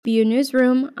WCBU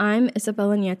Newsroom, I'm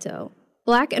Isabella Nieto.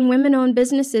 Black and women-owned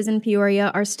businesses in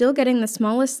Peoria are still getting the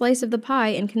smallest slice of the pie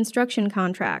in construction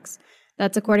contracts.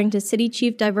 That's according to City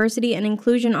Chief Diversity and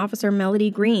Inclusion Officer Melody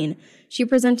Green. She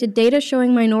presented data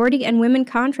showing minority and women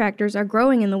contractors are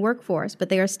growing in the workforce, but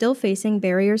they are still facing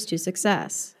barriers to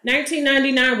success.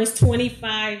 1999 was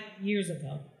 25 years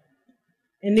ago,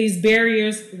 and these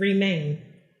barriers remain.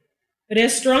 But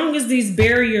as strong as these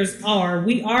barriers are,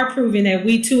 we are proving that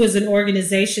we too as an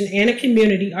organization and a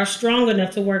community are strong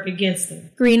enough to work against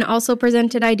them. Green also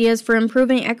presented ideas for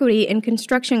improving equity in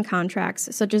construction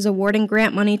contracts, such as awarding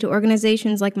grant money to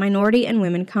organizations like minority and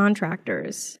women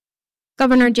contractors.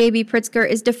 Governor J.B. Pritzker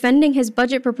is defending his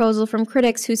budget proposal from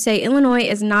critics who say Illinois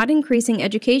is not increasing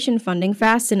education funding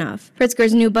fast enough.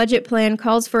 Pritzker's new budget plan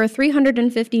calls for a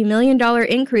 $350 million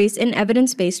increase in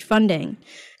evidence-based funding.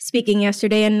 Speaking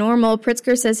yesterday in Normal,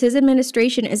 Pritzker says his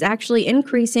administration is actually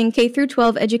increasing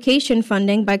K-12 education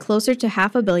funding by closer to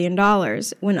 $500 million,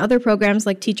 when other programs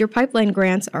like teacher pipeline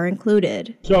grants are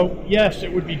included. So, yes,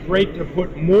 it would be great to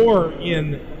put more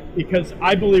in, because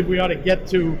I believe we ought to get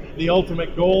to the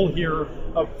ultimate goal here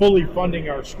of fully funding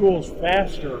our schools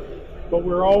faster, but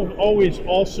we're always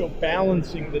also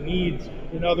balancing the needs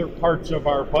in other parts of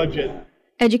our budget.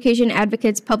 Education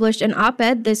advocates published an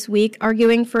op-ed this week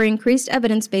arguing for increased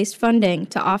evidence-based funding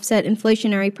to offset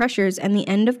inflationary pressures and the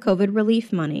end of COVID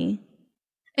relief money.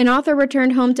 An author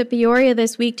returned home to Peoria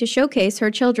this week to showcase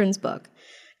her children's book.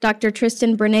 Dr.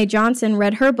 Tristan Brene Johnson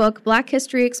read her book, Black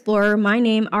History Explorer, My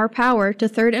Name, Our Power, to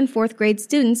 3rd and 4th grade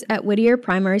students at Whittier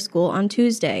Primary School on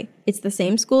Tuesday. It's the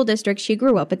same school district she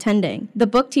grew up attending. The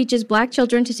book teaches Black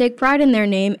children to take pride in their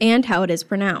name and how it is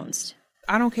pronounced.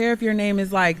 I don't care if your name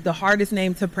is like the hardest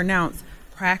name to pronounce,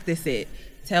 practice it.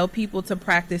 Tell people to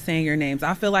practice saying your names.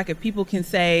 I feel like if people can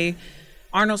say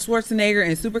Arnold Schwarzenegger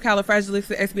and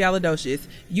supercalifragilisticexpialidocious,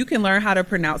 you can learn how to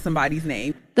pronounce somebody's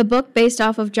name. The book, based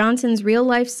off of Johnson's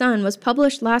real-life son, was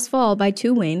published last fall by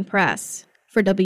Tulane Press. For